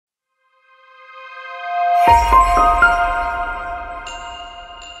All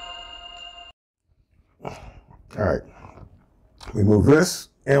right, we move this,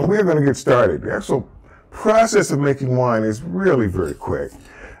 and we're going to get started. The actual process of making wine is really very quick.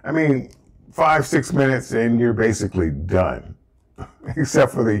 I mean, 5-6 minutes, and you're basically done,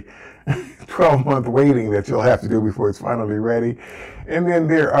 except for the 12-month waiting that you'll have to do before it's finally ready. And then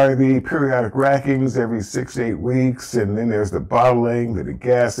there are the periodic rackings every 6 to 8 weeks, and then there's the bottling, the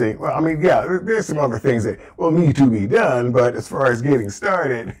degassing. Well, I mean, yeah, there's some other things that will need to be done, but as far as getting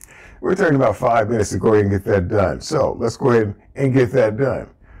started, we're talking about 5 minutes to go ahead and get that done. So let's go ahead and get that done.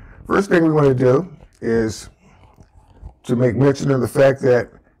 First thing we want to do is to make mention of the fact that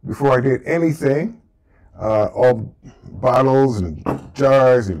before I did anything, all bottles and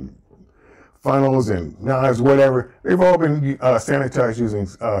jars and funnels and knives, whatever, they've all been sanitized using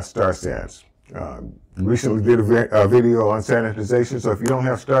star sands. Recently did a video on sanitization, so if you don't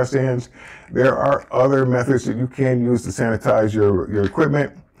have star sands, there are other methods that you can use to sanitize your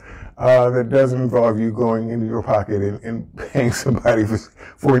equipment that doesn't involve you going into your pocket and paying somebody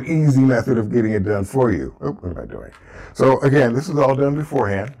for an easy method of getting it done for you. Oh, what am I doing? So again, this is all done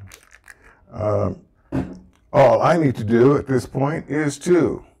beforehand. All I need to do at this point is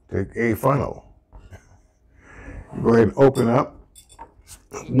to take a funnel. Go ahead and open up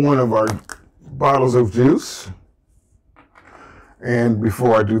one of our bottles of juice. And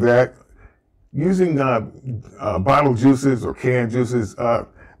before I do that, using bottled juices or canned juices,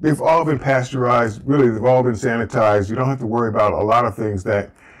 they've all been pasteurized. Really, they've all been sanitized. You don't have to worry about a lot of things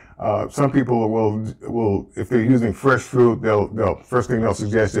that some people will, if they're using fresh fruit, first thing they'll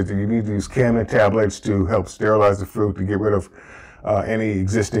suggest is that you need to use Canva tablets to help sterilize the fruit to get rid of any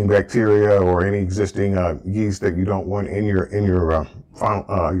existing bacteria or any existing yeast that you don't want in your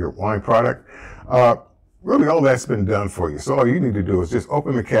wine product. Really, all that's been done for you. So all you need to do is just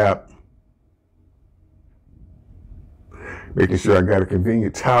open the cap, making sure I got a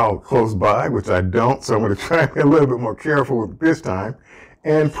convenient towel close by, which I don't, so I'm going to try and be a little bit more careful with this time,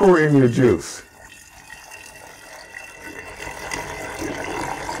 and pour in your juice.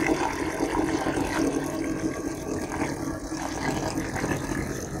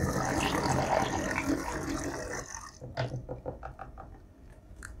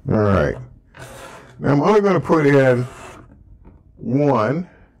 All right. Now I'm only going to put in one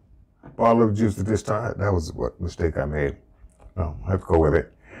bottle of juice at this time. That was what mistake I made. Oh, I have to go with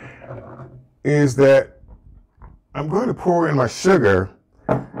it. Is that I'm going to pour in my sugar,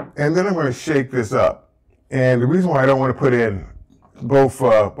 and then I'm going to shake this up. And the reason why I don't want to put in both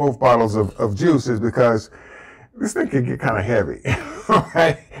bottles of juice is because this thing can get kind of heavy,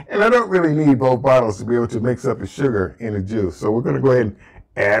 right? And I don't really need both bottles to be able to mix up the sugar in the juice. So we're going to go ahead and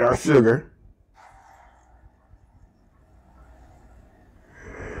add our sugar,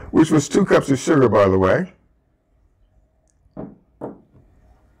 which was 2 cups of sugar, by the way.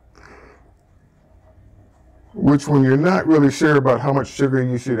 Which, when you're not really sure about how much sugar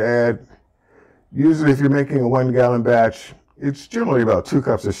you should add, usually if you're making a 1-gallon batch, it's generally about 2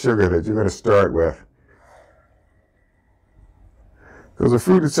 cups of sugar that you're going to start with. Because the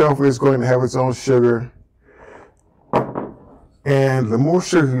fruit itself is going to have its own sugar. And the more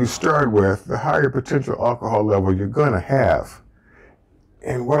sugar you start with, the higher potential alcohol level you're going to have.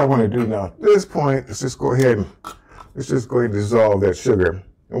 And what I want to do now at this point is just go ahead and dissolve that sugar.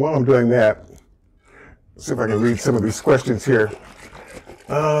 And while I'm doing that, let's see if I can read some of these questions here.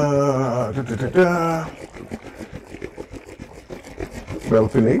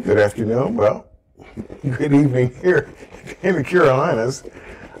 Melanie, good afternoon. Well, good evening here in the Carolinas.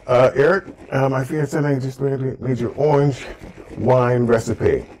 Eric, my fiance just made your orange wine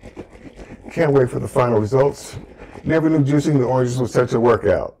recipe. Can't wait for the final results. Never knew juicing the oranges was such a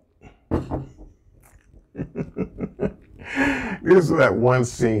workout. Here's that one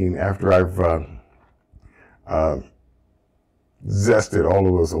scene after I've zested all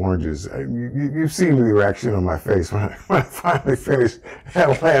of those oranges. You've seen the reaction on my face when I finally finished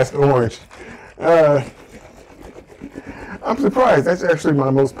that last orange. I'm surprised. That's actually my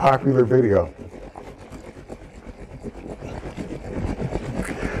most popular video.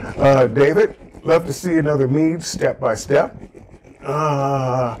 David, love to see another mead step by step.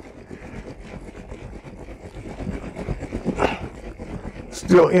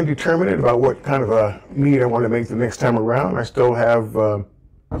 Still indeterminate about what kind of a mead I want to make the next time around. I still have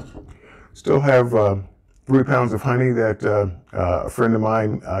 3 pounds of honey that a friend of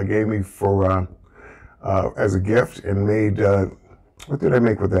mine gave me for as a gift, and made what did I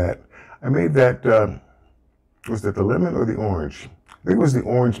make with that? I made that was that the lemon or the orange? I think it was the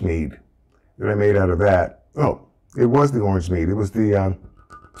orange mead that I made out of that. Oh, it was the orange mead. It was the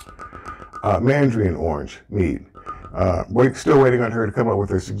mandarin orange mead. Still waiting on her to come up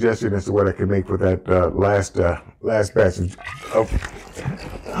with a suggestion as to what I can make with that last batch of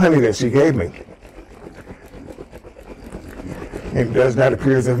honey that she gave me. It does not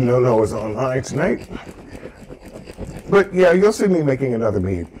appear as if No is online tonight. But yeah, you'll see me making another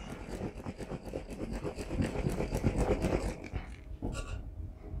mead.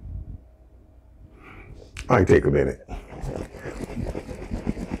 Might take a minute.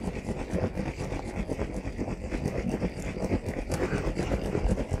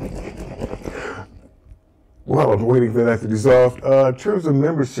 Well, I'm waiting for that to dissolve. In terms of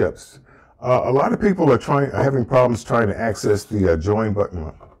memberships, a lot of people are having problems trying to access the join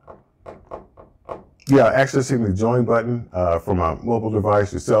button. Yeah, accessing the join button from a mobile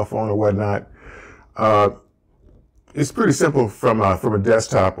device, your cell phone or whatnot. It's pretty simple from a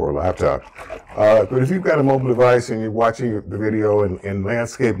desktop or a laptop. But if you've got a mobile device and you're watching the video in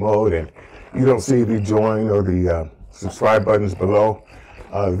landscape mode and you don't see the join or the subscribe buttons below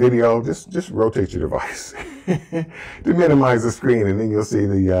video, just rotate your device to minimize the screen, and then you'll see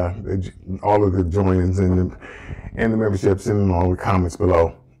all of the joins and the memberships and all the comments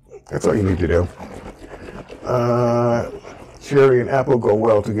below. That's all you need to do. Cherry and apple go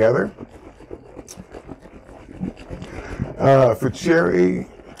well together. For cherry,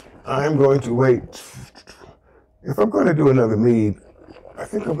 I'm going to wait. If I'm going to do another mead, I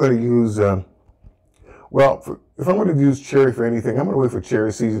think I'm going to use, if I'm going to use cherry for anything, I'm going to wait for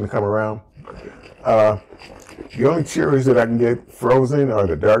cherry season to come around. The only cherries that I can get frozen are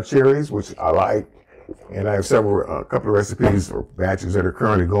the dark cherries, which I like. And I have a couple of recipes or batches that are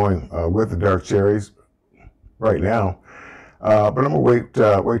currently going with the dark cherries right now. But I'm going to wait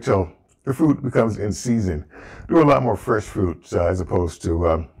till the fruit becomes in season. Do a lot more fresh fruits as opposed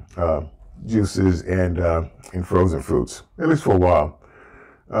to juices and frozen fruits, at least for a while.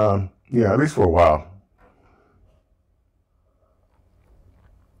 Yeah, at least for a while.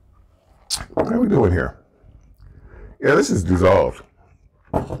 What are we doing here? Yeah, this is dissolved.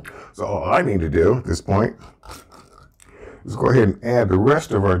 So all I need to do at this point is go ahead and add the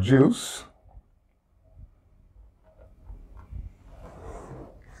rest of our juice.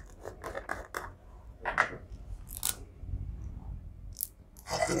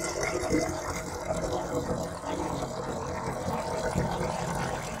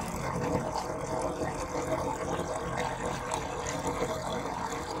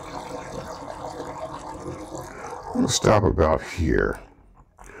 I'm going to stop about here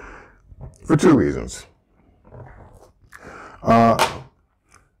for two reasons. I'm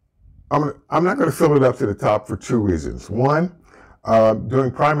not going to fill it up to the top for two reasons. One,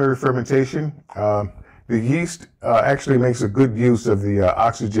 during primary fermentation, the yeast actually makes a good use of the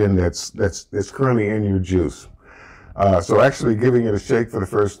oxygen that's currently in your juice. So actually giving it a shake for the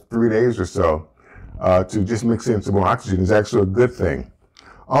first 3 days or so to just mix in some more oxygen is actually a good thing.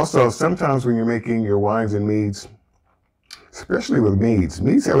 Also, sometimes when you're making your wines and meads, especially with meads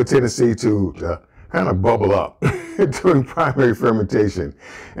have a tendency to kind of bubble up during primary fermentation.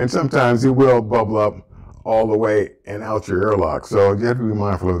 And sometimes it will bubble up all the way and out your airlock. So you have to be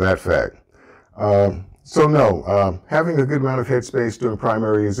mindful of that fact. Having a good amount of headspace during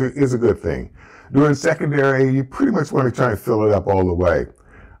primary is a good thing. During secondary, you pretty much want to try and fill it up all the way.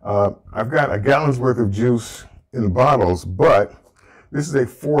 I've got a gallon's worth of juice in the bottles, but this is a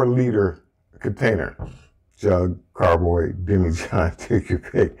 4-liter container. Jug, carboy, demijohn, take your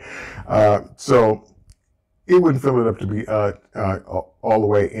pick. So it wouldn't fill it up to be all the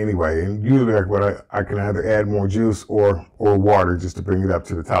way anyway. And usually I can either add more juice or water just to bring it up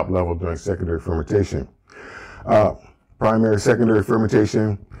to the top level during secondary fermentation. Primary, secondary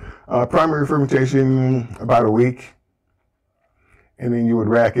fermentation. Primary fermentation, about a week. And then you would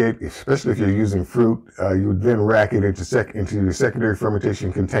rack it, especially if you're using fruit, you would then rack it into your secondary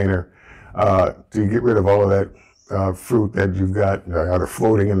fermentation container to get rid of all of that fruit that you've got either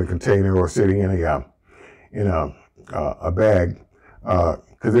floating in the container or sitting in a bag,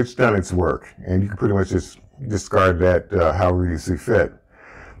 because it's done its work, and you can pretty much just discard that however you see fit.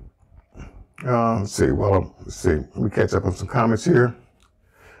 Let's see. Let me catch up on some comments here.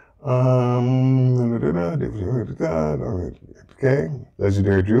 Okay,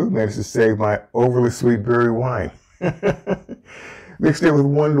 Legendary Drew managed to save my overly sweet berry wine. Mixed it with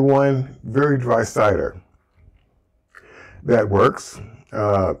 1-to-1 very dry cider. That works.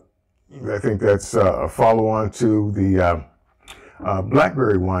 I think that's a follow-on to the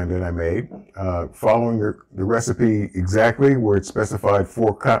blackberry wine that I made, following the recipe exactly where it specified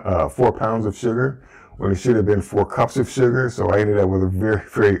 4 pounds of sugar when it should have been 4 cups of sugar. So I ended up with a very,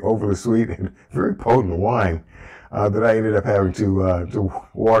 very overly sweet and very potent wine. that I ended up having to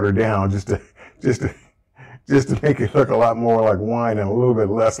water down just to make it look a lot more like wine and a little bit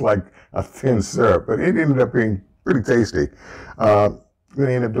less like a thin syrup. But it ended up being pretty tasty. I'm going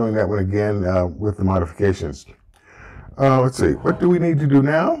to end up doing that one again with the modifications. Let's see, what do we need to do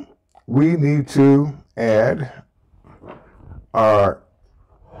now? We need to add our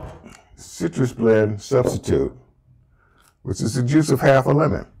citrus blend substitute, which is the juice of half a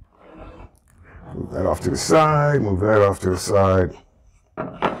lemon. Move that off to the side, move that off to the side.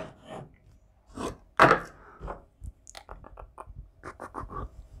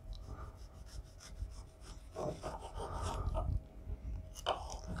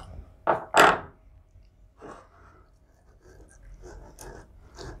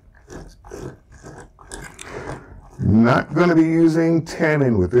 Not going to be using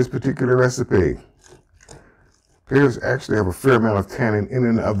tannin with this particular recipe. Pears actually have a fair amount of tannin in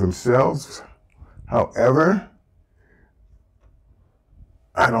and of themselves. However,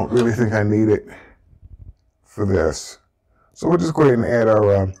 I don't really think I need it for this. So we'll just go ahead and add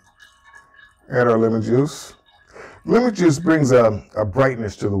our lemon juice. Lemon juice brings a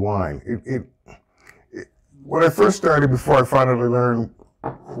brightness to the wine. When I first started, before I finally learned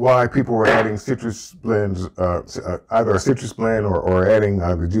why people were adding citrus blends, either a citrus blend or adding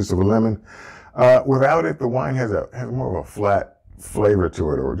the juice of a lemon. Without it, the wine has more of a flat flavor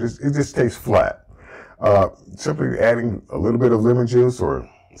to it, or it just tastes flat. Simply adding a little bit of lemon juice or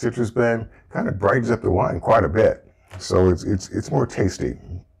citrus blend kind of brightens up the wine quite a bit. So it's more tasty,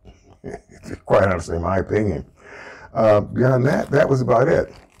 quite honestly, in my opinion. Beyond that, that was about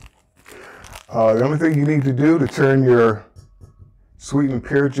it. The only thing you need to do to turn your sweetened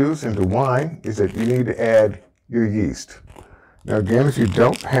pear juice into wine is that you need to add your yeast. Now again, if you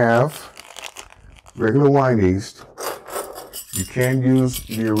don't have regular wine yeast, you can use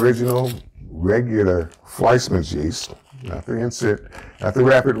the original regular Fleischmann's yeast, not the instant, not the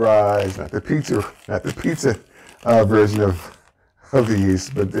rapid rise, not the pizza version of the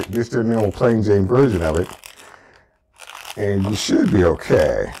yeast, but just the normal plain Jane version of it, and you should be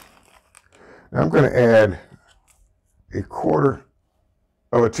okay. Now I'm going to add a quarter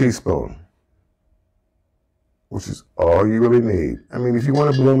of a teaspoon, which is all you really need. I mean, if you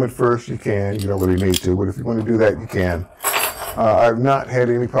want to bloom it first, you can. You don't really need to, but if you want to do that, you can. I've not had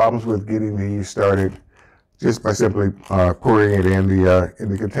any problems with getting the yeast started just by simply pouring it in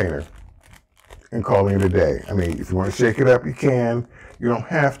the container and calling it a day. I mean, if you want to shake it up, you can. You don't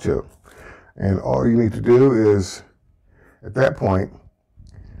have to. And all you need to do is, at that point,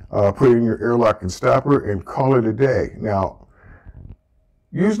 put it in your airlock and stopper and call it a day. Now,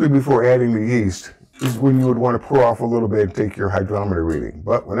 usually before adding the yeast is when you would want to pour off a little bit and take your hydrometer reading.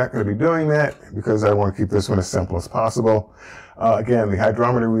 But we're not going to be doing that because I want to keep this one as simple as possible. Again, the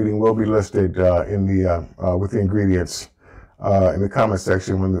hydrometer reading will be listed with the ingredients in the comment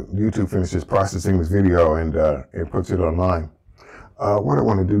section when the YouTube finishes processing this video and puts it online. What I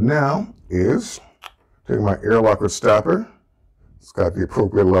want to do now is take my airlock or stopper. It's got the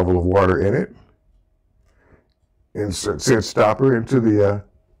appropriate level of water in it. Insert said stopper into the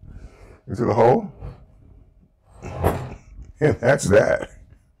hole, and that's that.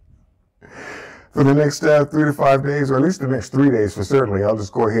 For the next 3 to 5 days, or at least the next 3 days for certainly, I'll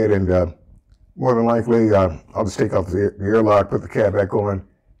just go ahead and more than likely I'll just take off the airlock, put the cap back on,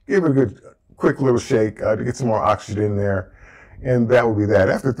 give it a good quick little shake to get some more oxygen in there, and that will be that.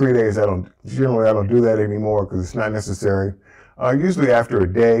 After 3 days, I don't do that anymore because it's not necessary. Usually after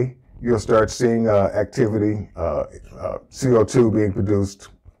a day, you'll start seeing activity, CO2 being produced,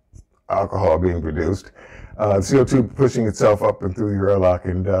 alcohol being produced, CO2 pushing itself up and through your airlock,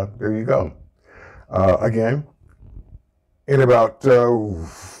 and there you go. Again, in about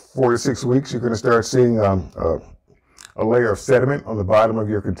 4 to 6 weeks, you're going to start seeing a layer of sediment on the bottom of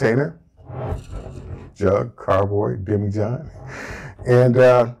your container, jug, carboy, demijohn, and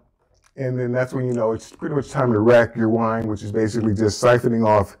then that's when you know it's pretty much time to rack your wine, which is basically just siphoning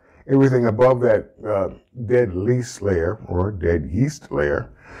off everything above that dead yeast layer or dead yeast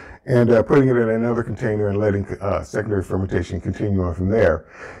layer, and putting it in another container and letting secondary fermentation continue on from there,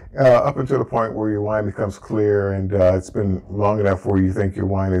 up until the point where your wine becomes clear and it's been long enough where you think your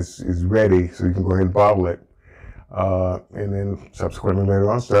wine is ready, so you can go ahead and bottle it, and then subsequently later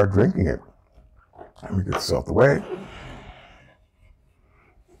on start drinking it. Let me get this out the way.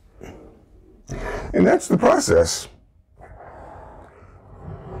 And that's the process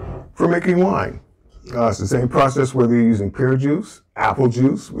for making wine. It's the same process whether you're using pear juice, apple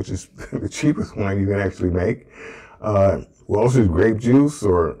juice, which is the cheapest wine you can actually make. We'll also use grape juice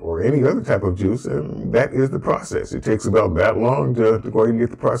or any other type of juice, and that is the process. It takes about that long to go ahead and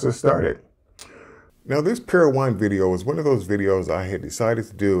get the process started. Now, this Pear wine video was one of those videos I had decided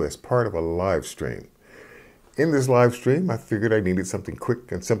to do as part of a live stream. In this live stream, I figured I needed something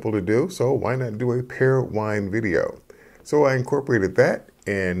quick and simple to do, so why not do a Pear wine video? So I incorporated that,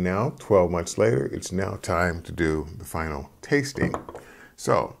 and now, 12 months later, it's now time to do the final tasting.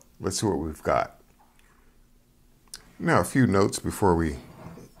 So, let's see what we've got. Now, a few notes before we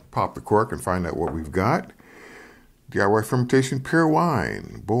pop the cork and find out what we've got. DIY Fermentation Pear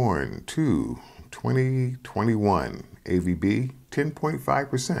wine, born 2021, AVB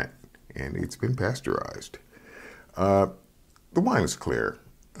 10.5%, and it's been pasteurized. The wine is clear.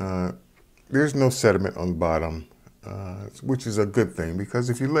 There's no sediment on the bottom, which is a good thing, because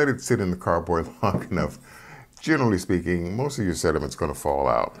if you let it sit in the carboy long enough, generally speaking, most of your sediment's going to fall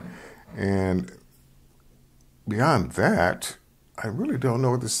out. And beyond that, I really don't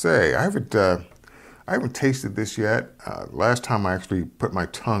know what to say. I haven't tasted this yet. Last time I actually put my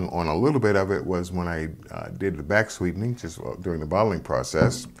tongue on a little bit of it was when I did the back sweetening, just during the bottling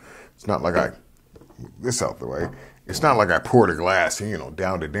process. It's not like this out the way. It's not like I poured a glass and,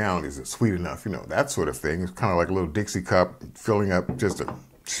 down to down, is it sweet enough? That sort of thing. It's kind of like a little Dixie cup filling up just an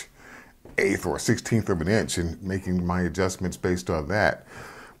eighth or 1/16 of an inch and making my adjustments based on that.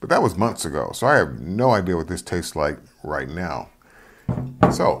 But that was months ago, so I have no idea what this tastes like right now.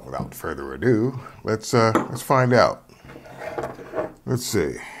 So, without further ado, let's find out. Let's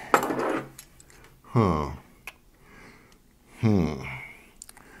see.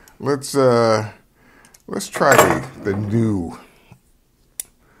 Let's try the new.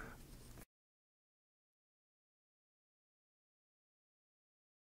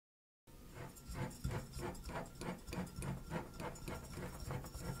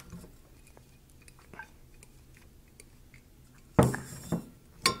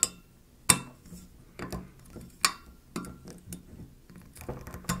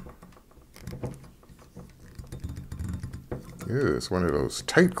 It's one of those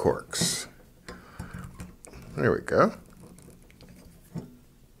tight corks. There we go.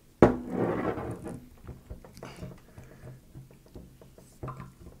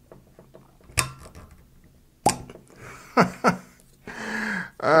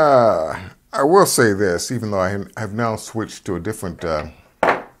 I will say this, even though I have now switched to a different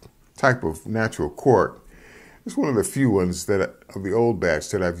type of natural cork, it's one of the few ones of the old batch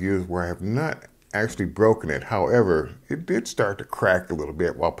that I've used where I have not actually broken it. However, it did start to crack a little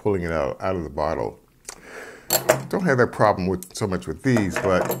bit while pulling it out of the bottle. Don't have that problem so much with these,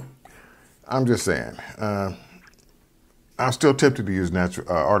 but I'm just saying. I'm still tempted to use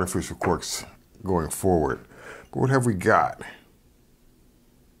artificial corks going forward. But what have we got?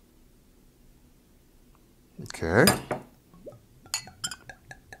 Okay.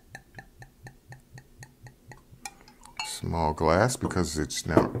 Small glass because it's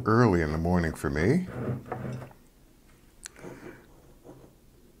now early in the morning for me.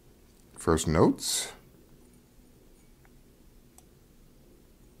 First notes.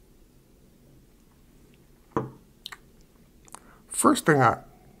 First thing I'm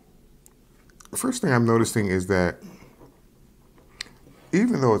noticing is that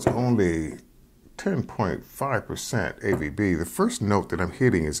even though it's only 10.5% AVB, the first note that I'm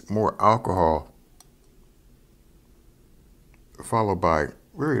hitting is more alcohol, followed by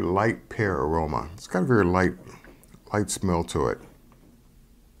very light pear aroma. It's got a very light smell to it.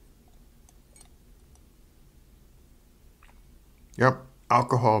 Yep,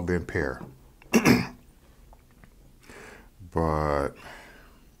 alcohol, then pear. But,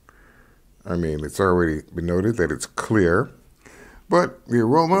 I mean, it's already been noted that it's clear. But the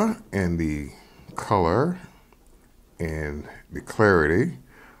aroma and the color and the clarity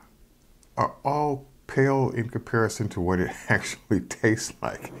are all pale in comparison to what it actually tastes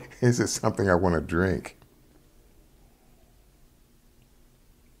like. Is it something I want to drink?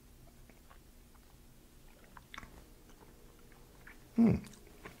 Let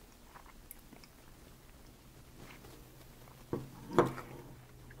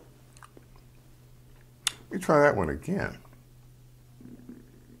me try that one again.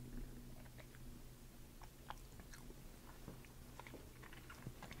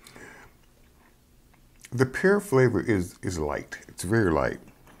 The pear flavor is light. It's very light.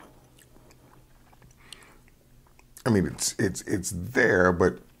 I mean, it's there,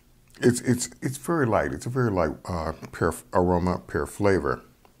 but it's very light. It's a very light pear aroma, pear flavor.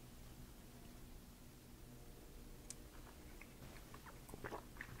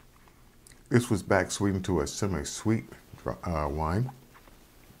 This was back sweetened to a semi-sweet wine,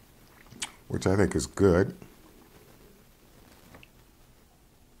 which I think is good.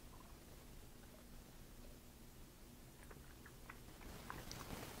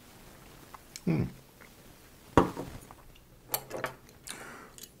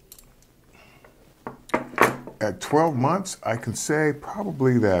 at 12 months, I can say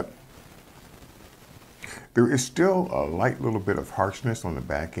probably that there is still a light little bit of harshness on the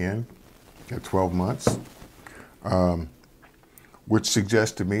back end at 12 months, which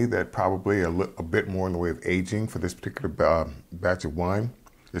suggests to me that probably a bit more in the way of aging for this particular batch of wine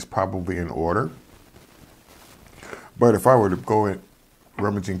is probably in order. But if I were to go in,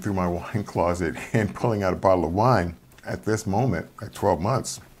 rummaging through my wine closet and pulling out a bottle of wine at this moment, at 12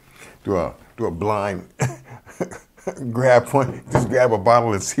 months, do a blind grab a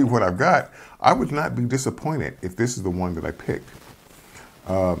bottle and see what I've got, I would not be disappointed if this is the one that I picked.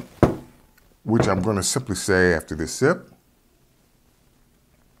 Which I'm going to simply say after this sip.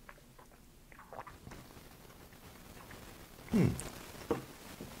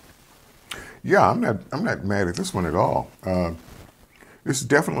 Yeah, I'm not mad at this one at all. This is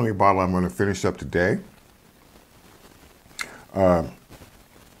definitely a bottle I'm going to finish up today. I'm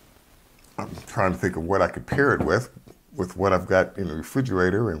trying to think of what I could pair it with what I've got in the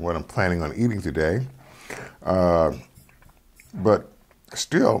refrigerator and what I'm planning on eating today. But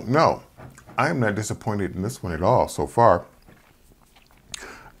still, no, I am not disappointed in this one at all so far.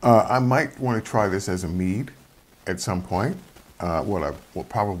 I might want to try this as a mead at some point. What I will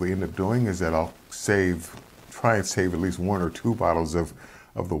probably end up doing is that I'll try and save at least 1 or 2 bottles of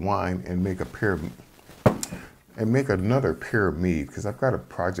the wine and make another pear mead, because I've got a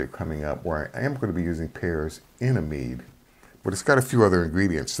project coming up where I am going to be using pears in a mead, but it's got a few other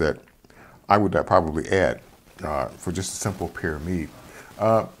ingredients that I would probably add for just a simple pear mead.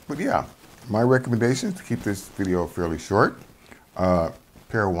 But yeah, my recommendation is to keep this video fairly short.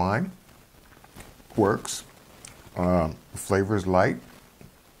 Pear wine works. The flavor is light.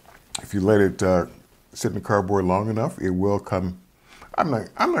 If you let it sit in the cardboard long enough, it will come. I'm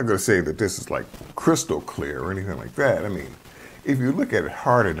not going to say that this is like crystal clear or anything like that. I mean, if you look at it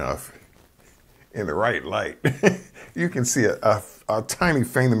hard enough in the right light, you can see a tiny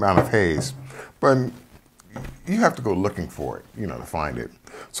faint amount of haze, but you have to go looking for it, to find it.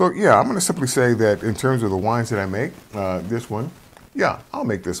 So yeah, I'm going to simply say that in terms of the wines that I make, this one, yeah, I'll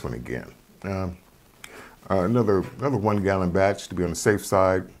make this one again. Another 1 gallon batch to be on the safe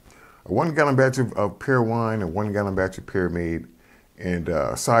side. A 1 gallon batch of pear wine, a 1 gallon batch of pear mead, and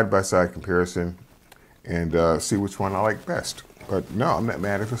side-by-side comparison, and see which one I like best. But no, I'm not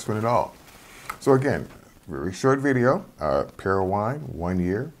mad at this one at all. So again, very short video, pear wine, 1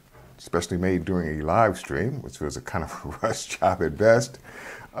 year, especially made during a live stream, which was a kind of a rush job at best.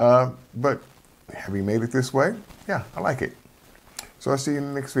 But having made it this way, yeah, I like it. So I'll see you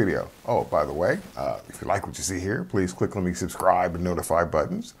in the next video. Oh, by the way, if you like what you see here, please click on the subscribe and notify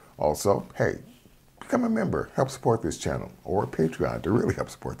buttons. Also, hey, become a member, help support this channel, or Patreon to really help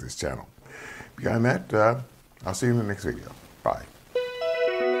support this channel. Beyond that, I'll see you in the next video. Bye.